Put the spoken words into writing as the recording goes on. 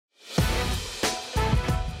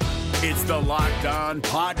It's the Locked On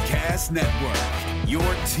Podcast Network, your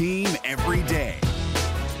team every day.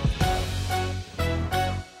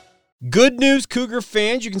 Good news, Cougar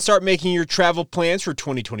fans. You can start making your travel plans for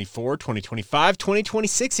 2024, 2025,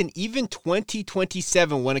 2026, and even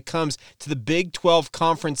 2027 when it comes to the Big 12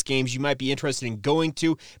 conference games you might be interested in going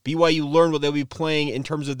to. BYU learned what they'll be playing in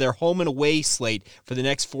terms of their home and away slate for the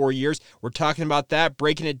next 4 years. We're talking about that,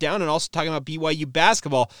 breaking it down, and also talking about BYU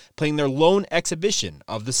basketball playing their lone exhibition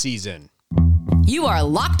of the season. You are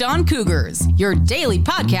Locked On Cougars, your daily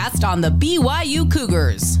podcast on the BYU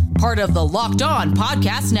Cougars, part of the Locked On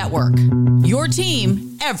Podcast Network, your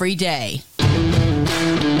team every day.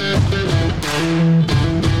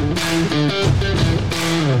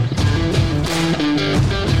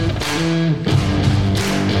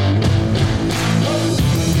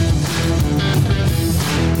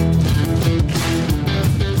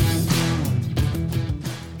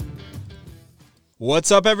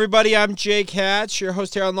 What's up, everybody? I'm Jake Hatch, your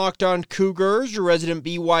host here on Locked On Cougars, your resident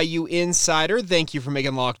BYU insider. Thank you for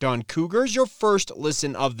making Locked On Cougars your first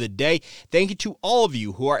listen of the day. Thank you to all of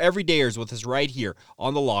you who are everydayers with us right here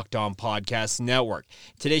on the Locked On Podcast Network.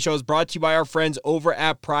 Today's show is brought to you by our friends over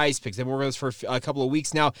at Prize Picks. They've been working with us for a couple of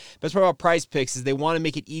weeks now. Best part about Prize Picks is they want to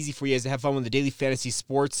make it easy for you guys to have fun with the daily fantasy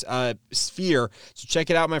sports sphere. So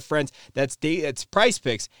check it out, my friends. That's Prize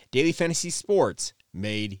Picks, daily fantasy sports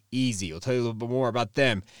made easy. We'll tell you a little bit more about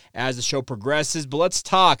them as the show progresses, but let's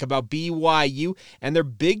talk about BYU and their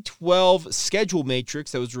Big 12 schedule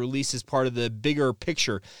matrix that was released as part of the bigger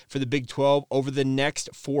picture for the Big 12 over the next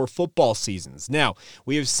 4 football seasons. Now,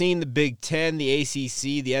 we have seen the Big 10, the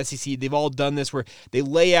ACC, the SEC, they've all done this where they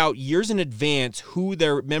lay out years in advance who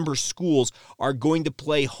their member schools are going to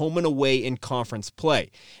play home and away in conference play.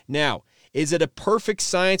 Now, is it a perfect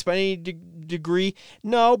science by any degree?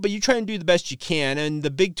 No, but you try and do the best you can. And the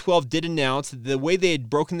Big 12 did announce that the way they had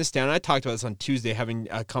broken this down, and I talked about this on Tuesday having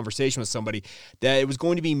a conversation with somebody, that it was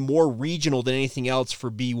going to be more regional than anything else for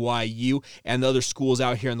BYU and the other schools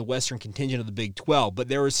out here in the western contingent of the Big 12. But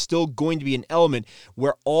there is still going to be an element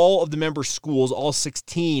where all of the member schools, all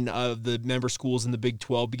 16 of the member schools in the Big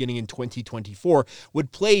 12 beginning in 2024,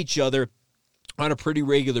 would play each other on a pretty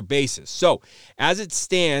regular basis. So, as it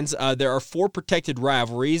stands, there are 4 protected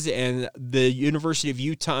rivalries, and the University of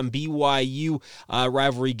Utah and BYU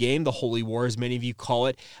rivalry game, the Holy War, as many of you call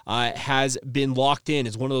it, has been locked in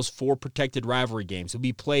as one of those 4 protected rivalry games. It'll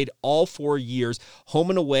be played all 4 years, home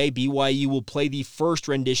and away. BYU will play the first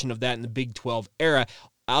rendition of that in the Big 12 era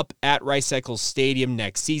up at Rice-Eccles Stadium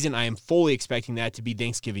next season. I am fully expecting that to be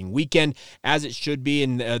Thanksgiving weekend, as it should be,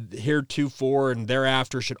 and heretofore and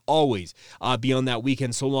thereafter should always be on that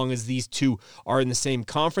weekend, so long as these two are in the same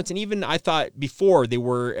conference. And even I thought before they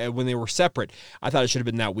were, when they were separate, I thought it should have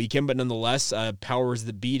been that weekend, but nonetheless, powers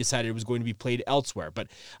that be decided it was going to be played elsewhere. But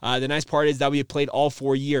the nice part is that we have played all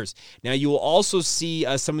 4 years. Now, you will also see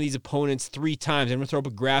some of these opponents 3 times. I'm going to throw up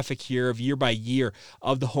a graphic here of year by year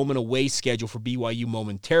of the home and away schedule for BYU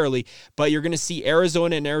momentarily, but you're going to see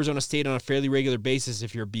Arizona and Arizona State on a fairly regular basis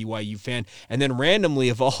if you're a BYU fan. And then randomly,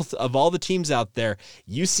 of all the teams out there,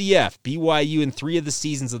 UCF, BYU in 3 of the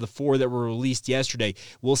seasons of the 4 that were released yesterday,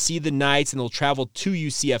 we'll see the Knights, and they'll travel to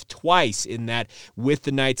UCF twice in that, with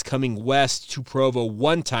the Knights coming west to Provo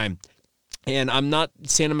one time. And I'm not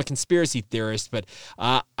saying I'm a conspiracy theorist, but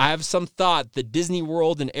I have some thought that Disney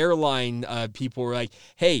World and airline people were like,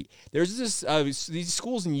 hey, there's these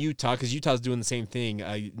schools in Utah, because Utah's doing the same thing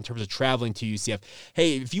in terms of traveling to UCF.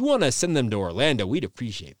 Hey, if you want to send them to Orlando, we'd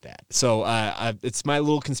appreciate that. So it's my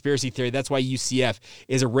little conspiracy theory. That's why UCF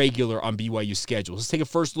is a regular on BYU's schedule. Let's take a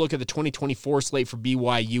first look at the 2024 slate for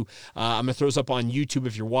BYU. I'm going to throw this up on YouTube.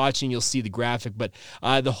 If you're watching, you'll see the graphic. But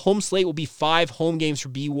the home slate will be 5 home games for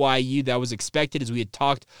BYU. That was expected, as we had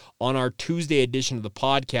talked on our Tuesday edition of the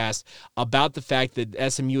podcast about the fact that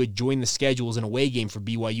SMU had joined the schedule as an away game for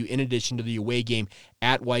BYU in addition to the away game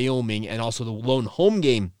at Wyoming and also the lone home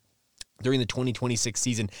game during the 2026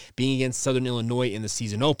 season being against Southern Illinois in the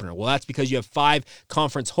season opener. Well, that's because you have 5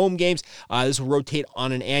 conference home games. This will rotate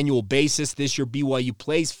on an annual basis. This year, BYU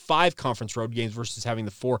plays 5 conference road games versus having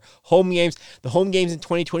the 4 home games. The home games in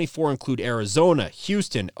 2024 include Arizona,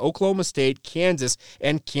 Houston, Oklahoma State, Kansas,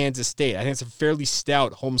 and Kansas State. I think it's a fairly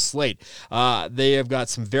stout home slate. They have got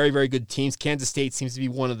some very, very good teams. Kansas State seems to be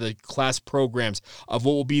one of the class programs of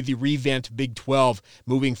what will be the revamped Big 12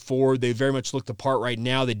 moving forward. They very much look the part right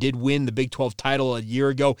now. They did win the the Big 12 title a year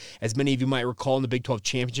ago. As many of you might recall, in the Big 12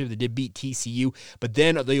 championship, they did beat TCU. But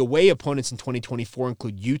then the away opponents in 2024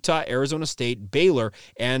 include Utah, Arizona State, Baylor,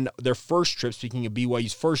 and their first trip, speaking of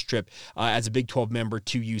BYU's first trip as a Big 12 member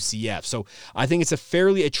to UCF. So I think it's a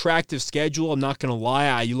fairly attractive schedule. I'm not going to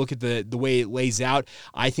lie. You look at the way it lays out,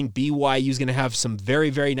 I think BYU is going to have some very,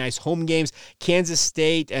 very nice home games. Kansas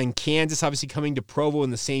State and Kansas obviously coming to Provo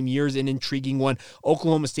in the same year is an intriguing one.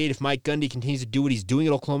 Oklahoma State, if Mike Gundy continues to do what he's doing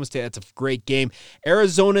at Oklahoma State, that's a great game.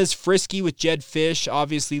 Arizona's frisky with Jed Fish,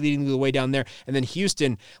 obviously leading the way down there. And then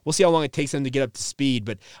Houston, we'll see how long it takes them to get up to speed,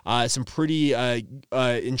 but some pretty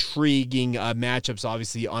intriguing matchups,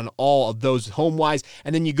 obviously, on all of those home-wise.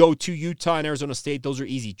 And then you go to Utah and Arizona State. Those are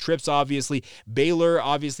easy trips, obviously. Baylor,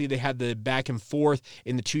 obviously, they had the back and forth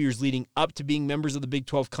in the 2 years leading up to being members of the Big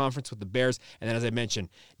 12 Conference with the Bears. And then, as I mentioned,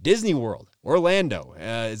 Disney World, Orlando,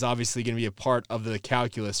 is obviously going to be a part of the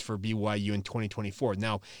calculus for BYU in 2024.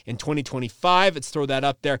 Now, in 2025, let's throw that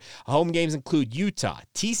up there. Home games include Utah,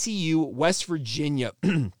 TCU, West Virginia,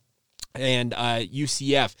 and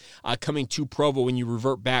UCF coming to Provo when you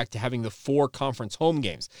revert back to having the 4 conference home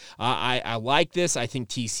games. I like this. I think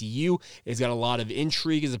TCU has got a lot of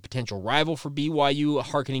intrigue as a potential rival for BYU,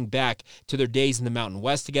 harkening back to their days in the Mountain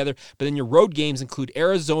West together. But then your road games include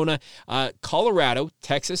Arizona, Colorado,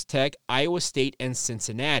 Texas Tech, Iowa State, and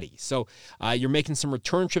Cincinnati. So you're making some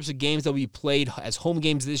return trips of games that will be played as home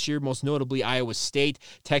games this year, most notably Iowa State,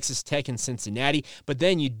 Texas Tech, and Cincinnati. But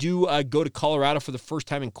then you do go to Colorado for the first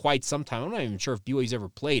time in quite some time. I'm not even sure if BYU's ever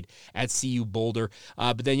played at CU Boulder.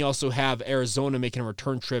 But then you also have Arizona making a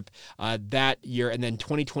return trip that year. And then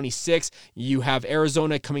 2026, you have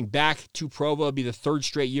Arizona coming back to Provo. It'll be the 3rd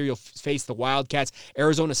straight year you'll face the Wildcats.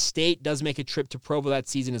 Arizona State does make a trip to Provo that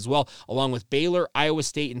season as well, along with Baylor, Iowa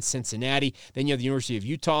State, and Cincinnati. Then you have the University of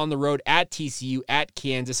Utah on the road, at TCU, at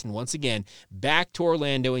Kansas, and once again, back to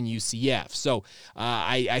Orlando and UCF. So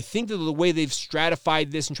I think that the way they've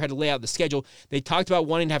stratified this and tried to lay out the schedule, they talked about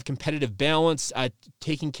wanting to have competitive balance,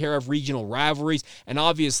 taking care of regional rivalries, and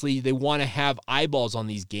obviously they want to have eyeballs on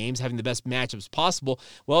these games, having the best matchups possible.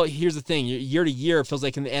 Well, here's the thing. Year to year, it feels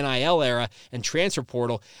like in the NIL era and transfer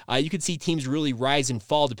portal, you could see teams really rise and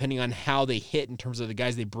fall depending on how they hit in terms of the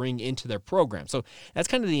guys they bring into their program. So that's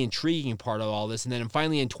kind of the intriguing part of all this. And then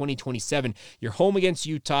finally in 2027, you're home against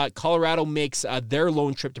Utah. Colorado makes their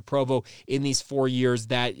lone trip to Provo in these 4 years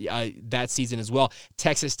that season as well.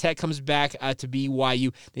 Texas Tech comes back to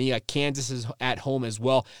BYU. Then you got Kansas is at home as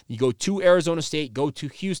well. You go to Arizona State, go to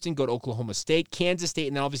Houston, go to Oklahoma State, Kansas State,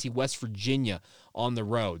 and then obviously West Virginia on the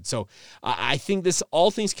road. So I think this,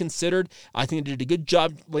 all things considered, I think they did a good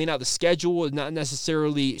job laying out the schedule. Not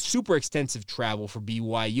necessarily super extensive travel for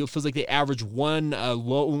BYU. It feels like they average one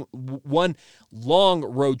long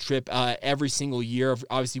road trip every single year.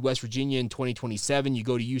 Obviously, West Virginia in 2027. You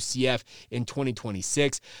go to UCF in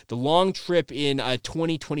 2026. The long trip in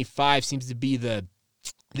 2025 seems to be the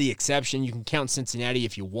exception. You can count Cincinnati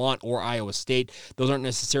if you want, or Iowa State. Those aren't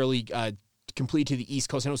necessarily complete to the East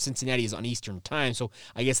Coast. I know Cincinnati is on Eastern time, so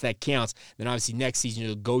I guess that counts. Then obviously next season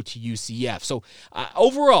you'll go to UCF. So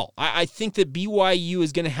overall, I think that BYU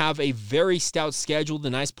is going to have a very stout schedule. The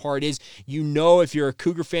nice part is, if you're a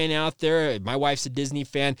Cougar fan out there, my wife's a Disney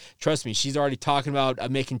fan, trust me, she's already talking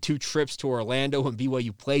about making 2 trips to Orlando when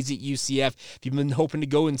BYU plays at UCF. If you've been hoping to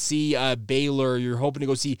go and see Baylor, you're hoping to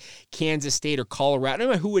go see Kansas State or Colorado, no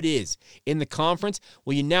matter who it is in the conference,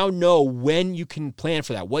 well, you now know when you can plan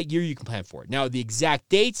for that, what year you can plan for it. Now, the exact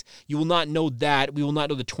dates, you will not know that. We will not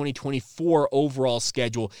know the 2024 overall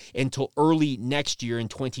schedule until early next year in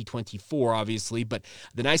 2024, obviously. But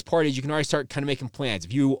the nice part is you can already start kind of making plans.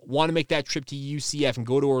 If you want to make that trip to UCF and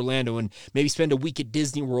go to Orlando and maybe spend a week at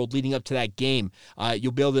Disney World leading up to that game,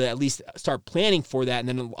 you'll be able to at least start planning for that and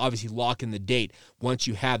then obviously lock in the date once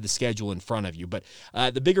you have the schedule in front of you. But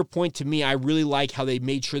the bigger point to me, I really like how they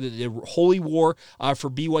made sure that the Holy War for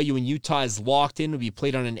BYU and Utah is locked in to be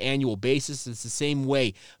played on an annual basis. It's the same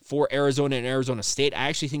way for Arizona and Arizona State. I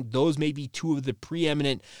actually think those may be 2 of the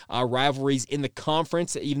preeminent rivalries in the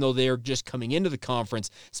conference, even though they're just coming into the conference.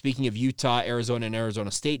 Speaking of Utah, Arizona, and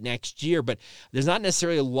Arizona State next year, but there's not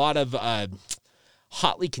necessarily a lot of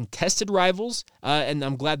hotly contested rivals, and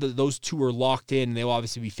I'm glad that those 2 are locked in. They'll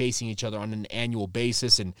obviously be facing each other on an annual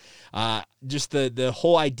basis, and just the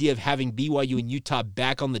whole idea of having BYU and Utah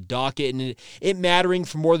back on the docket and it mattering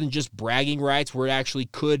for more than just bragging rights, where it actually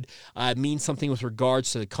could mean something with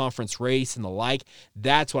regards to the conference race and the like,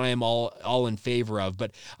 that's what I am all in favor of.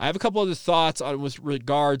 But I have a couple other thoughts on with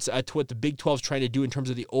regards to what the Big 12 is trying to do in terms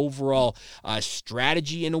of the overall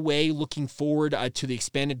strategy, in a way, looking forward to the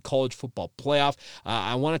expanded college football playoff.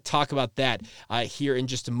 I want to talk about that. here in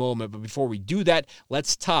just a moment. But before we do that,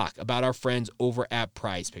 let's talk about our friends over at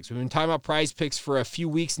Prize Picks. We've been talking about Prize Picks for a few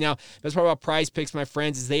weeks now. The best part about Prize Picks, my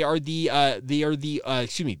friends, is they are the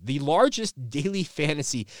largest daily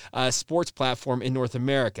fantasy sports platform in North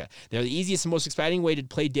America. They're the easiest and most exciting way to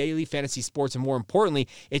play daily fantasy sports, and more importantly,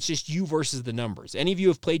 it's just you versus the numbers. Any of you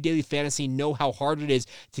who have played daily fantasy know how hard it is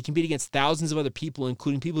to compete against thousands of other people,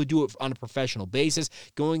 including people who do it on a professional basis,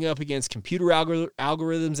 going up against computer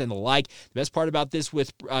algorithms and the like. The best part about this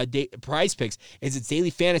with Prize Picks is it's daily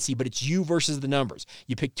fantasy, but it's you versus the numbers.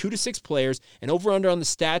 You pick 2 to 6 players, and over/under on the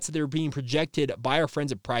stats that are being projected by our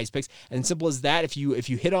friends at Prize Picks, and simple as that, if you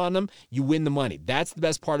hit on them, you win the money. That's the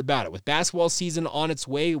best part about it. With basketball season on its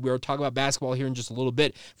way, we'll talk about basketball here in just a little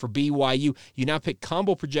bit for BYU. You now pick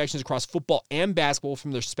combo projections across football and basketball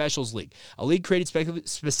from their specials league. A league created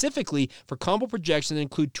specifically for combo projections that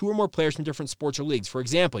include 2 or more players from different sports or leagues. For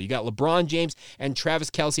example, you got LeBron James and Travis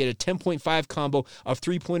Kelce at a 10.5 combo of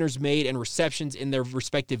three-pointers made and receptions in their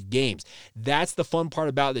respective games. That's the fun part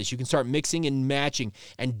about this. You can start mixing and matching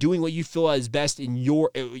and doing what you feel is best in your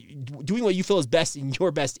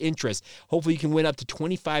best interest. Hopefully you can win up to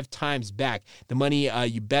 25 times back the money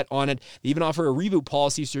you bet on it. They even offer a reboot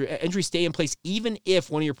policy so your entries stay in place even if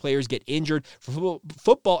one of your players get injured. For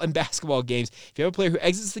football and basketball games, if you have a player who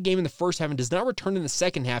exits the game in the first half and does not return in the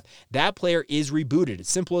second half, that player is rebooted.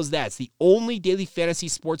 It's simple as that. It's the only daily fantasy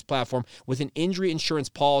sports platform with an injury insurance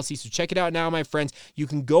policy. So check it out now, my friends. You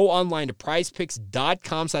can go online to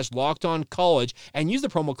prizepicks.com/lockedoncollege and use the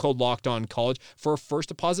promo code LOCKEDONCollege for a first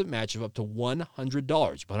deposit match of up to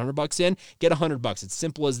 $100. You put $100 in, get $100. It's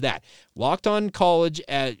simple as that. Locked On College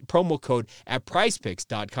promo code at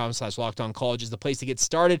prizepicks.com/lockedoncollege is the place to get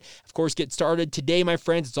started. Of course, get started today, my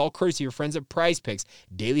friends. It's all courtesy of your friends at Prize Picks.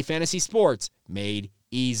 Daily fantasy sports made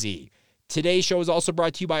easy. Today's show is also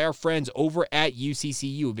brought to you by our friends over at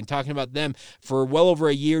UCCU. We've been talking about them for well over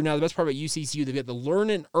a year now. The best part about UCCU, they've got the Learn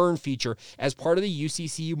and Earn feature as part of the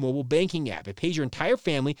UCCU mobile banking app. It pays your entire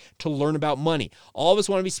family to learn about money. All of us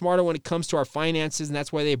want to be smarter when it comes to our finances, and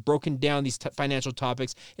that's why they've broken down these financial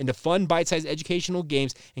topics into fun, bite-sized educational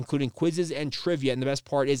games, including quizzes and trivia. And the best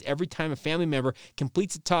part is every time a family member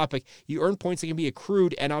completes a topic, you earn points that can be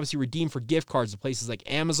accrued and obviously redeemed for gift cards to places like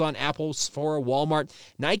Amazon, Apple, Sephora, Walmart,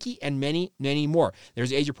 Nike, and many more.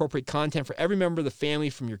 There's age-appropriate content for every member of the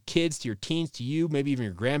family, from your kids to your teens to you, maybe even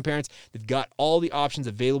your grandparents. They've got all the options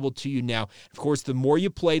available to you now. Of course, the more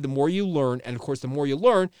you play, the more you learn, and of course, the more you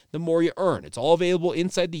learn, the more you earn. It's all available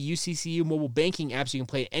inside the UCCU mobile banking app, so you can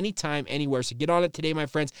play it anytime, anywhere. So get on it today, my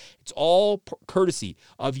friends. It's all courtesy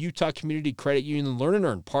of Utah Community Credit Union and Learn and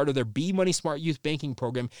Earn, part of their Be Money Smart Youth Banking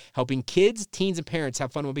Program, helping kids, teens, and parents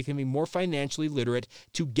have fun while becoming more financially literate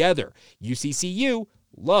together. UCCU,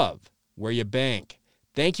 love where you bank.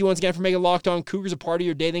 Thank you once again for making Locked On Cougars a part of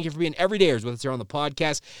your day. Thank you for being everydayers with us here on the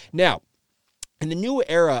podcast. Now, in the new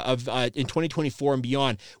era of in 2024 and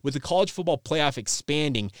beyond, with the college football playoff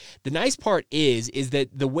expanding, the nice part is that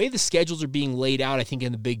the way the schedules are being laid out, I think,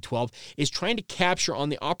 in the Big 12, is trying to capture on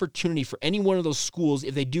the opportunity for any one of those schools,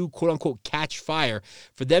 if they do, quote-unquote, catch fire,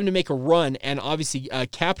 for them to make a run and obviously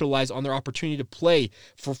capitalize on their opportunity to play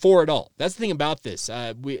for it all. That's the thing about this.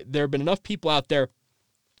 There have been enough people out there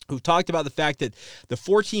who've talked about the fact that the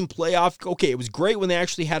 4-team playoff, okay, it was great when they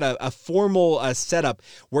actually had a formal setup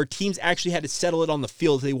where teams actually had to settle it on the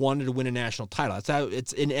field if they wanted to win a national title. That's how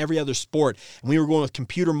it's in every other sport. And we were going with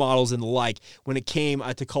computer models and the like when it came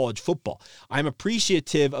to college football. I'm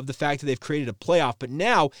appreciative of the fact that they've created a playoff, but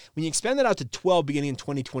now when you expand that out to 12 beginning in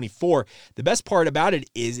 2024, the best part about it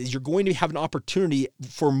is you're going to have an opportunity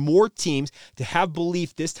for more teams to have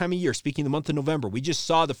belief this time of year. Speaking of the month of November, we just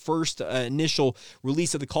saw the first initial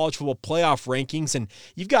release of the college football playoff rankings, and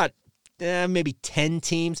you've got maybe 10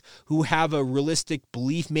 teams who have a realistic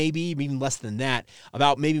belief, maybe even less than that,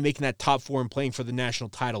 about maybe making that top 4 and playing for the national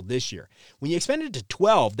title this year. When you expand it to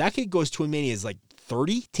 12, that could go as to as many as like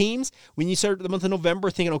 30 teams. When you start the month of November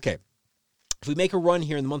thinking, okay, if we make a run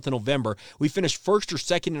here in the month of November, we finish first or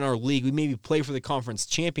second in our league, we maybe play for the conference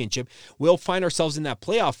championship, we'll find ourselves in that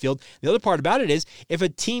playoff field. The other part about it is if a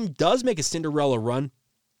team does make a Cinderella run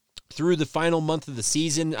through the final month of the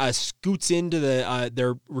season, scoots into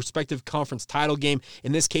their respective conference title game,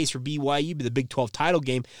 in this case for BYU, the Big 12 title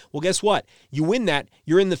game, well, guess what? You win that,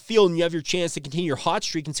 you're in the field, and you have your chance to continue your hot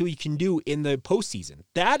streak and see what you can do in the postseason.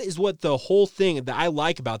 That is what the whole thing that I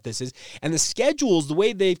like about this is. And the schedules, the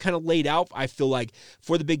way they've kind of laid out, I feel like,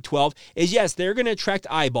 for the Big 12 is, yes, they're going to attract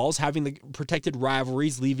eyeballs, having the protected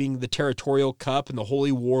rivalries, leaving the Territorial Cup and the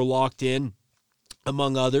Holy War locked in.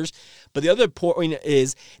 among others. But the other point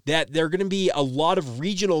is that there are going to be a lot of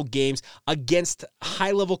regional games against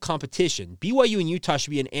high-level competition. BYU and Utah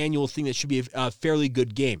should be an annual thing that should be a fairly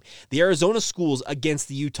good game. The Arizona schools against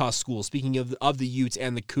the Utah schools, speaking of the Utes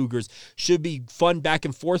and the Cougars, should be fun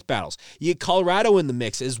back-and-forth battles. You get Colorado in the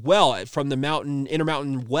mix as well from the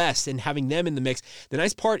Intermountain West, and having them in the mix. The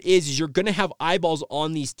nice part is you're going to have eyeballs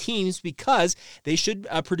on these teams because they should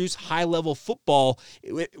produce high-level football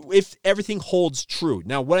if everything holds true.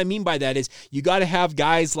 Now, what I mean by that is you got to have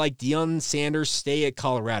guys like Deion Sanders stay at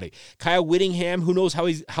Colorado. Kyle Whittingham, who knows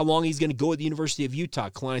how long he's going to go at the University of Utah.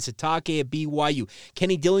 Kalani Sitake at BYU.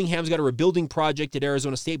 Kenny Dillingham's got a rebuilding project at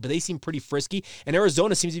Arizona State, but they seem pretty frisky. And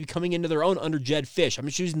Arizona seems to be coming into their own under Jed Fish. I'm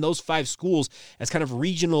just using those 5 schools as kind of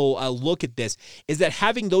regional look at this, is that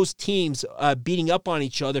having those teams beating up on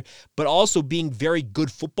each other, but also being very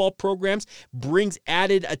good football programs, brings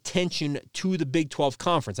added attention to the Big 12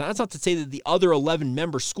 Conference. Now, that's not to say that the other 11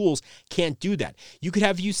 member schools can't do that. You could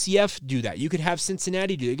have UCF do that. You could have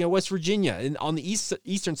Cincinnati do it. You can have West Virginia and on the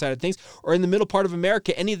eastern side of things, or in the middle part of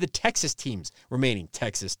America, any of the Texas teams remaining.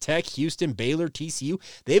 Texas Tech, Houston, Baylor, TCU,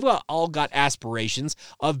 they've all got aspirations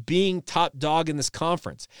of being top dog in this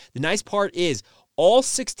conference. The nice part is all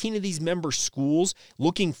 16 of these member schools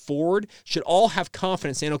looking forward should all have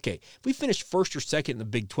confidence saying, okay, if we finish first or second in the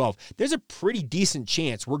Big 12, there's a pretty decent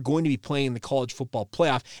chance we're going to be playing in the college football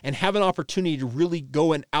playoff and have an opportunity to really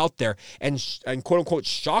go out there and quote unquote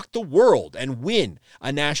shock the world and win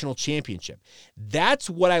a national championship. That's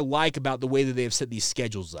what I like about the way that they have set these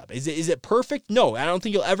schedules up. Is it perfect? No, I don't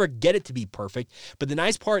think you'll ever get it to be perfect. But the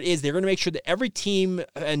nice part is they're going to make sure that every team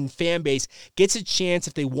and fan base gets a chance,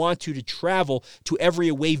 if they want to travel to every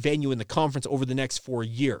away venue in the conference over the next 4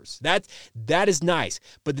 years. That is nice.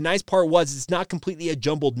 But the nice part was it's not completely a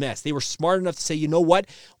jumbled mess. They were smart enough to say, you know what?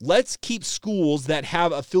 Let's keep schools that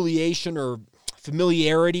have affiliation or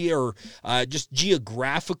familiarity or just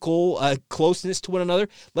geographical closeness to one another.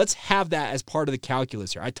 Let's have that as part of the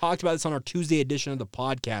calculus here. I talked about this on our Tuesday edition of the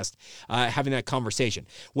podcast, having that conversation.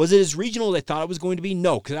 Was it as regional as I thought it was going to be?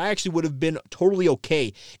 No, because I actually would have been totally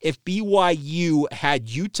okay if BYU had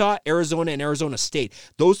Utah, Arizona, and Arizona State.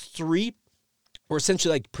 Those 3 were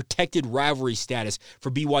essentially like protected rivalry status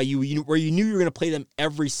for BYU, where you knew you were going to play them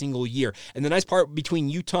every single year. And the nice part between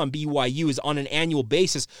Utah and BYU is on an annual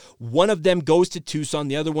basis, one of them goes to Tucson,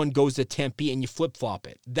 the other one goes to Tempe, and you flip-flop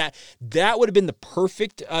it. That would have been the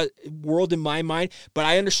perfect world in my mind, but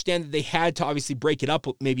I understand that they had to obviously break it up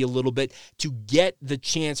maybe a little bit to get the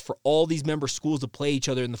chance for all these member schools to play each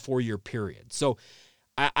other in the 4-year period. So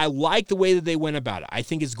I like the way that they went about it. I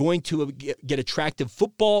think it's going to get attractive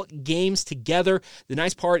football games together. The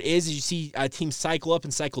nice part is you see teams cycle up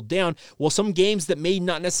and cycle down. Well, some games that may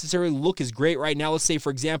not necessarily look as great right now, let's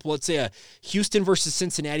say a Houston versus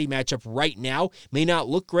Cincinnati matchup right now may not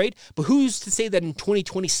look great, but who's to say that in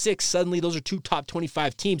 2026, suddenly those are 2 top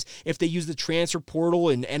 25 teams, if they use the transfer portal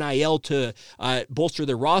and NIL to bolster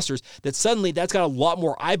their rosters, that suddenly that's got a lot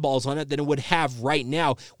more eyeballs on it than it would have right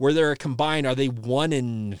now, where they're combined, are they 1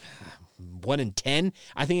 in 10,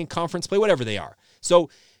 I think, in conference play, whatever they are. So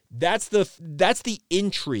that's the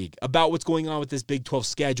intrigue about what's going on with this Big 12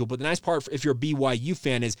 schedule. But the nice part, if you're a BYU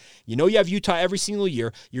fan, is you have Utah every single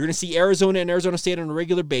year. You're going to see Arizona and Arizona State on a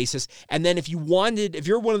regular basis. And then if you're one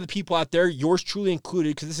of the people out there, yours truly included,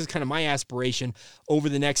 because this is kind of my aspiration over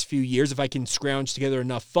the next few years, if I can scrounge together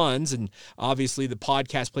enough funds, and obviously the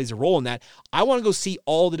podcast plays a role in that, I want to go see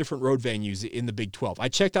all the different road venues in the Big 12. I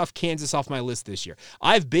checked off Kansas off my list this year.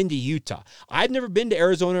 I've been to Utah. I've never been to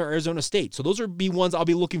Arizona or Arizona State. So those are ones I'll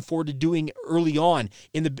be looking forward to doing early on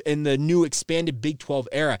in the new expanded Big 12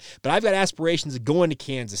 era. But I've got aspirations of going to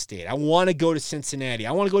Kansas State. I want to go to Cincinnati.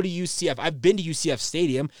 I want to go to UCF. I've been to UCF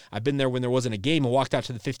Stadium. I've been there when there wasn't a game and walked out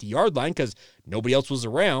to the 50-yard line because nobody else was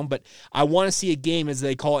around. But I want to see a game, as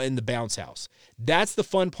they call it, in the bounce house. That's the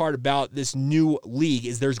fun part about this new league,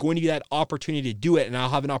 is there's going to be that opportunity to do it, and I'll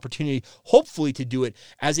have an opportunity, hopefully, to do it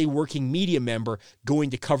as a working media member going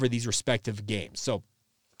to cover these respective games. So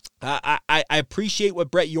I appreciate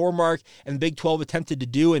what Brett Yormark and the Big 12 attempted to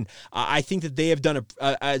do, and I think that they have done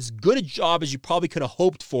as good a job as you probably could have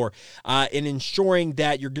hoped for in ensuring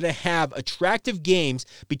that you're going to have attractive games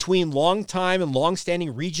between long-time and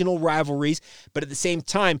long-standing regional rivalries, but at the same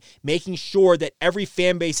time, making sure that every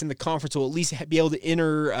fan base in the conference will at least be able to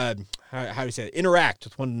how do you say it, interact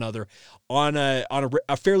with one another on a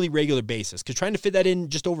fairly regular basis. Because trying to fit that in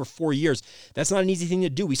just over 4 years, that's not an easy thing to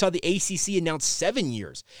do. We saw the ACC announce 7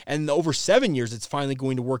 years, and over 7 years, it's finally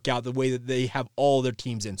going to work out the way that they have all their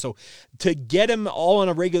teams in. So to get them all on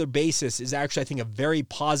a regular basis is actually, I think, a very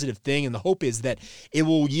positive thing, and the hope is that it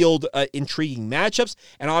will yield intriguing matchups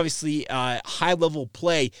and obviously high-level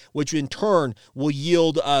play, which in turn will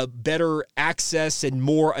yield better access and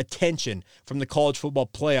more attention from the college football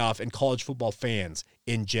playoff and college football fans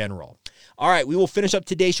in general. All right, we will finish up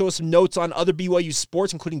today's show with some notes on other BYU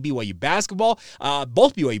sports, including BYU basketball,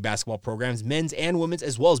 both BYU basketball programs, men's and women's,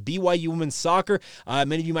 as well as BYU women's soccer.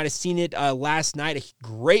 Many of you might have seen it last night. A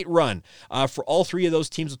great run for all three of those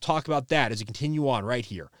teams. We'll talk about that as we continue on right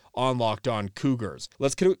here on Locked On Cougars.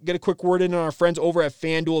 Let's get a quick word in on our friends over at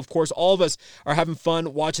FanDuel. Of course, all of us are having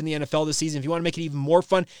fun watching the NFL this season. If you want to make it even more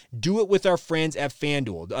fun, do it with our friends at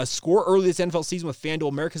FanDuel. Score early this NFL season with FanDuel,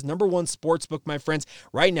 America's #1 sportsbook, my friends.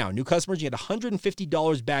 Right now, new customers, you get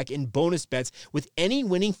 $150 back in bonus bets with any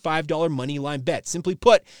winning $5 money line bet. Simply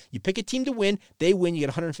put, you pick a team to win, they win, you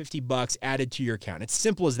get $150 added to your account. It's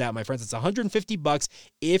simple as that, my friends. It's $150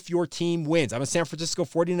 if your team wins. I'm a San Francisco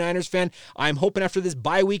 49ers fan. I'm hoping after this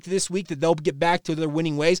bye week this week that they'll get back to their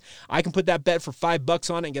winning ways. I can put that bet for $5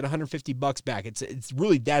 on it and get $150 back. It's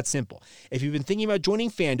really that simple. If you've been thinking about joining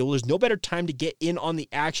FanDuel, there's no better time to get in on the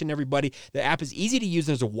action, everybody. The app is easy to use.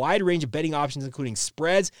 There's a wide range of betting options, including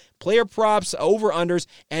spreads, player props, over-unders,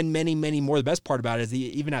 and many, many more. The best part about it is they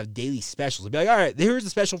even have daily specials. They'll be like, all right, here's the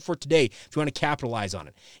special for today if you want to capitalize on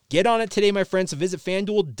it. Get on it today, my friends. So visit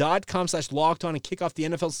FanDuel.com/lockedon and kick off the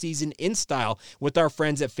NFL season in style with our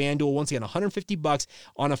friends at FanDuel. Once again, $150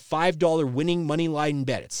 on a $5 winning money line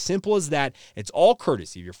bet. It's simple as that. It's all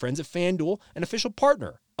courtesy of your friends at FanDuel, an official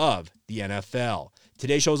partner of the NFL.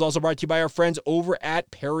 Today's show is also brought to you by our friends over at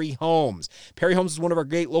Perry Homes. Perry Homes is one of our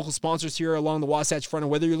great local sponsors here along the Wasatch Front. And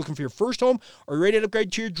whether you're looking for your first home or you're ready to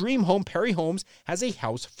upgrade to your dream home, Perry Homes has a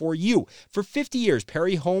house for you. For 50 years,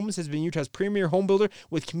 Perry Homes has been Utah's premier home builder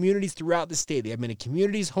with communities throughout the state. They have many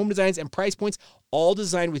communities, home designs, and price points, all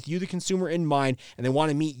designed with you, the consumer, in mind, and they want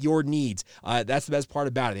to meet your needs. That's the best part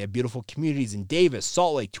about it. They have beautiful communities in Davis,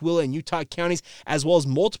 Salt Lake, Tooele, and Utah counties, as well as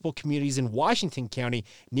multiple communities in Washington County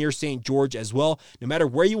near St. George as well. No matter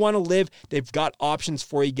where you want to live, they've got options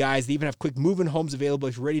for you guys. They even have quick move-in homes available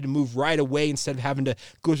if you're ready to move right away instead of having to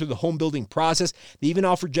go through the home building process. They even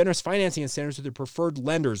offer generous financing incentives to their preferred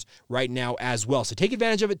lenders right now as well. So take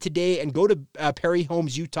advantage of it today and go to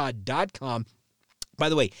perryhomesutah.com. By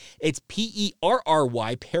the way, it's Perry,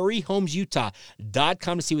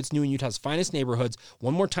 perryhomesutah.com to see what's new in Utah's finest neighborhoods.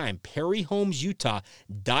 One more time,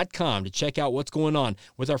 perryhomesutah.com to check out what's going on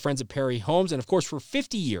with our friends at Perry Homes. And of course, for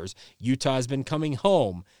 50 years, Utah has been coming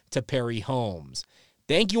home to Perry Homes.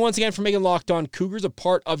 Thank you once again for making Locked On Cougars a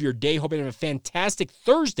part of your day. Hope you have a fantastic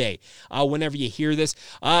Thursday whenever you hear this.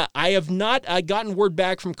 I have not gotten word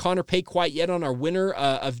back from Connor Pay quite yet on our winner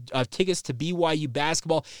of tickets to BYU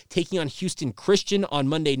basketball taking on Houston Christian on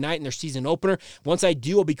Monday night in their season opener. Once I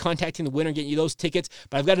do, I'll be contacting the winner and getting you those tickets.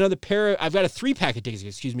 But I've got a 3-pack of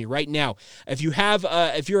tickets, right now. If you have,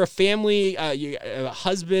 if you're a family, a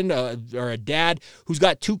husband or a dad who's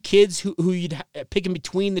got 2 kids who you'd pick in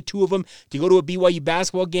between the 2 of them to go to a BYU basketball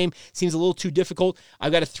game, seems a little too difficult.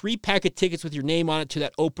 I've got a 3-pack of tickets with your name on it to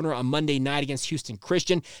that opener on Monday night against Houston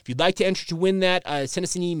Christian. If you'd like to enter to win that, send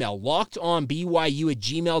us an email.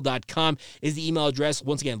 LockedOnBYU@gmail.com is the email address.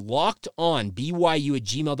 Once again,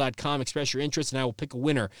 LockedOnBYU@gmail.com. Express your interest, and I will pick a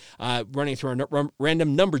winner running through our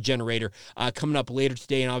random number generator coming up later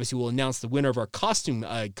today. And obviously, we'll announce the winner of our costume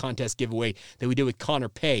contest giveaway that we did with Connor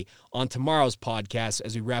Pay on tomorrow's podcast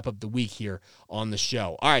as we wrap up the week here on the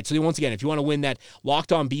show. All right, so once again, if you want to win that,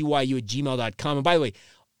 LockedOnBYU@gmail.com. And by the way,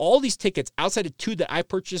 all these tickets, outside of 2 that I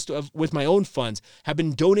purchased with my own funds, have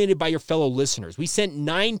been donated by your fellow listeners. We sent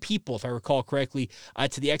 9 people, if I recall correctly,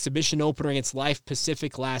 to the exhibition opener against Life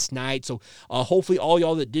Pacific last night. So hopefully all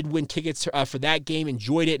y'all that did win tickets for that game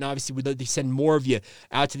enjoyed it, and obviously we'd love to send more of you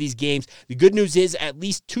out to these games. The good news is at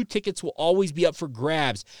least 2 tickets will always be up for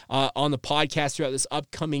grabs on the podcast throughout this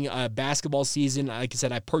upcoming basketball season. Like I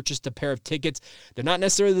said, I purchased a pair of tickets. They're not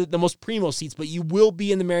necessarily the most primo seats, but you will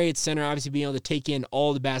be in the Marriott Center, obviously being able to take in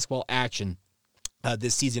all the basketball action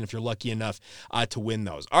this season if you're lucky enough to win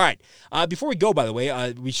those. All right, before we go, by the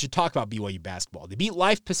way, we should talk about BYU basketball. They beat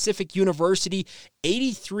Life Pacific University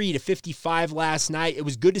 83-55 last night. It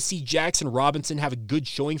was good to see Jackson Robinson have a good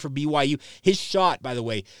showing for BYU. His shot, by the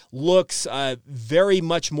way, looks very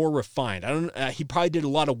much more refined. He probably did a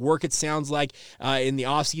lot of work, it sounds like, in the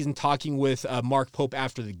offseason, talking with Mark Pope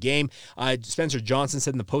after the game. Spencer Johnson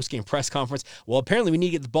said in the post-game press conference, well, apparently we need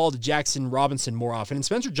to get the ball to Jackson Robinson more often, and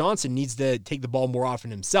Spencer Johnson needs to take the ball more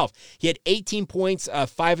often himself. He had 18 points,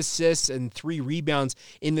 5 assists, and 3 rebounds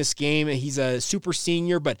in this game. He's a super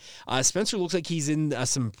senior, but Spencer looks like he's in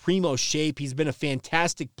some primo shape. He's been a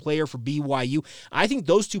fantastic player for BYU. I think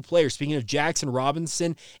those two players, speaking of Jackson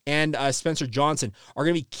Robinson and Spencer Johnson, are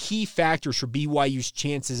going to be key factors for BYU's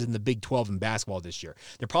chances in the Big 12 in basketball this year.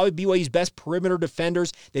 They're probably BYU's best perimeter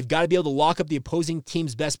defenders. They've got to be able to lock up the opposing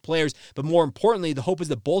team's best players, but more importantly, the hope is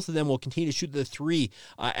that both of them will continue to shoot the three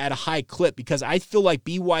at a high clip, because I feel like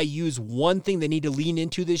BYU's one thing they need to lean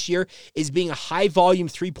into this year is being a high-volume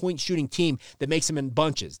three-point shooting team that makes them in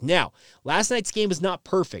bunches. Now, last night's game was not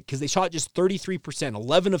perfect because they shot just 33%,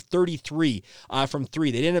 11 of 33 from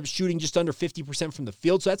three. They ended up shooting just under 50% from the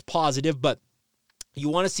field, so that's positive, but you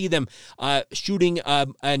want to see them shooting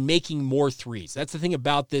and making more threes. That's the thing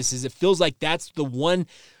about this, is it feels like that's the one,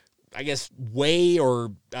 I guess, way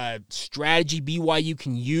or strategy BYU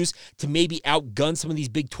can use to maybe outgun some of these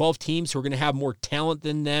Big 12 teams who are going to have more talent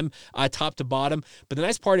than them top to bottom. But the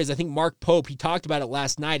nice part is, I think Mark Pope, he talked about it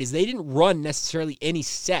last night, is they didn't run necessarily any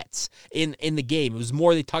sets in the game. It was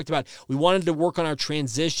more they talked about, we wanted to work on our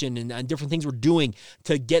transition and different things we're doing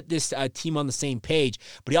to get this team on the same page.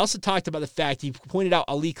 But he also talked about the fact, he pointed out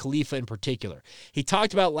Ali Khalifa in particular. He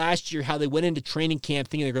talked about last year how they went into training camp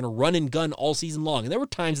thinking they're going to run and gun all season long. And there were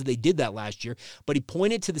times that they did that last year, but he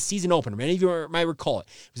pointed to the season opener. Many of you might recall it.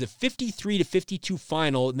 It was a 53-52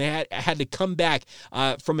 final, and they had to come back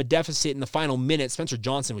from a deficit in the final minute. Spencer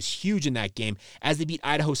Johnson was huge in that game as they beat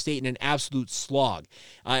Idaho State in an absolute slog.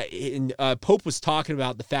 Pope was talking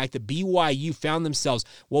about the fact that BYU found themselves,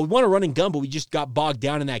 well, we want to run and gun, but we just got bogged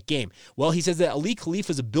down in that game. Well, he says that Ali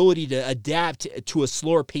Khalifa's ability to adapt to a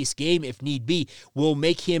slower paced game, if need be, will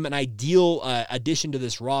make him an ideal addition to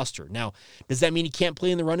this roster. Now, does that mean he can't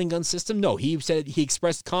play in the run and gun system? No, he said he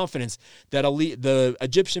expressed confidence that Ali, the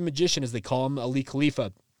Egyptian magician, as they call him, Ali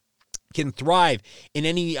Khalifa, can thrive in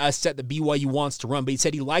any set that BYU wants to run. But he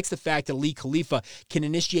said he likes the fact that Ali Khalifa can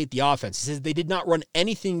initiate the offense. He says they did not run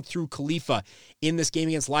anything through Khalifa in this game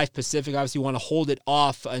against Life Pacific. Obviously, you want to hold it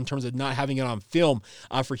off in terms of not having it on film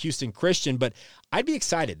for Houston Christian, but I'd be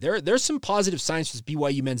excited. There's some positive signs for this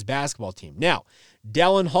BYU men's basketball team. Now,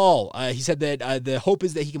 Dallin Hall, he said that the hope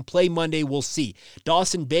is that he can play Monday. We'll see.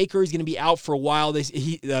 Dawson Baker is going to be out for a while.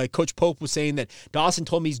 Coach Pope was saying that Dawson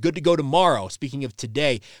told me he's good to go tomorrow, speaking of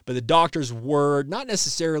today, but the doctors were not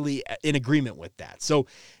necessarily in agreement with that. So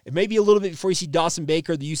it may be a little bit before you see Dawson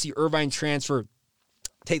Baker, the UC Irvine transfer,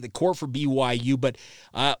 take the court for BYU, but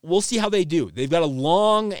we'll see how they do. They've got a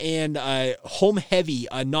long and home-heavy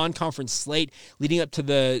non-conference slate leading up to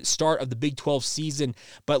the start of the Big 12 season,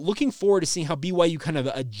 but looking forward to seeing how BYU kind of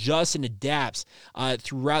adjusts and adapts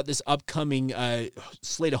throughout this upcoming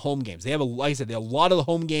slate of home games. They have, like I said, they have a lot of the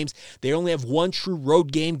home games. They only have one true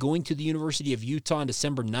road game going to the University of Utah on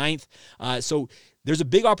December 9th, so there's a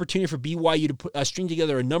big opportunity for BYU to string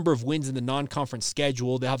together a number of wins in the non-conference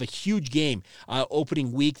schedule. They'll have a huge game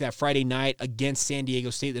opening week that Friday night against San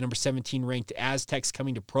Diego State, the number 17 ranked Aztecs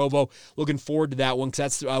coming to Provo. Looking forward to that one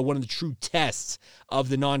because that's one of the true tests of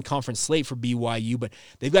the non-conference slate for BYU. But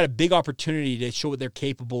they've got a big opportunity to show what they're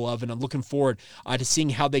capable of, and I'm looking forward to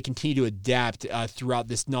seeing how they continue to adapt throughout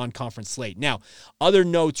this non-conference slate. Now, other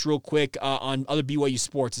notes real quick on other BYU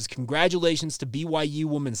sports is congratulations to BYU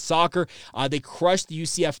women's soccer. They crushed the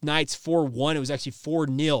UCF Knights 4-1. It was actually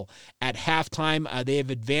 4-0 at halftime. They have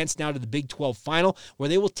advanced now to the Big 12 final, where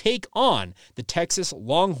they will take on the Texas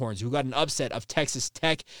Longhorns, who got an upset of Texas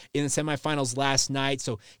Tech in the semifinals last night.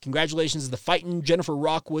 So congratulations to the fighting Jennifer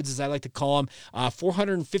Rockwoods, as I like to call them.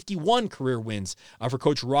 451 career wins for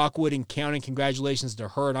Coach Rockwood and counting. Congratulations to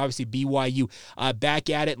her, and obviously BYU back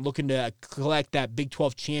at it, looking to collect that Big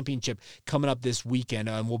 12 championship coming up this weekend,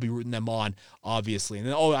 and we'll be rooting them on, obviously. And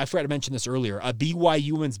then, I forgot to mention this earlier.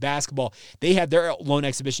 BYU women's basketball, they had their lone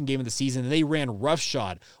exhibition game of the season, and they ran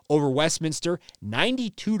roughshod over Westminster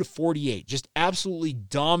 92-48. Just absolutely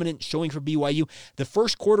dominant showing for BYU. The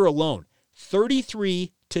first quarter alone, 33-2.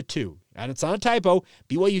 And it's not a typo.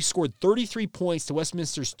 BYU scored 33 points to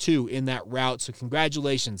Westminster's 2 in that rout. So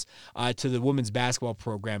congratulations to the women's basketball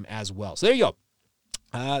program as well. So there you go.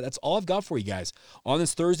 That's all I've got for you guys on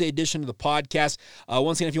this Thursday edition of the podcast.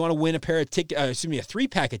 Once again, if you want to win a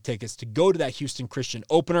 3-pack of tickets to go to that Houston Christian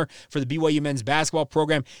opener for the BYU men's basketball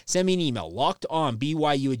program, send me an email,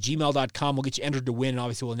 lockedonbyu@gmail.com. We'll get you entered to win, and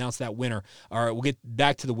obviously we'll announce that winner, or we'll get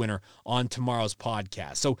back to the winner on tomorrow's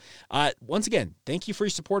podcast. So once again, thank you for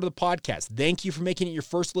your support of the podcast. Thank you for making it your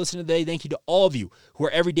first listen of the day. Thank you to all of you who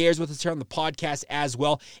are everydayers with us here on the podcast as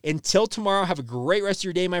well. Until tomorrow, have a great rest of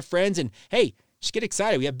your day, my friends, and hey, just get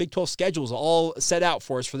excited. We have Big 12 schedules all set out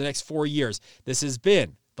for us for the next 4 years. This has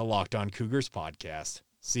been the Locked On Cougars podcast.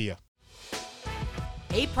 See ya.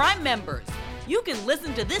 Hey, Prime members, you can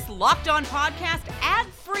listen to this Locked On podcast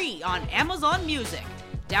ad-free on Amazon Music.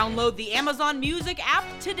 Download the Amazon Music app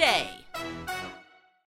today.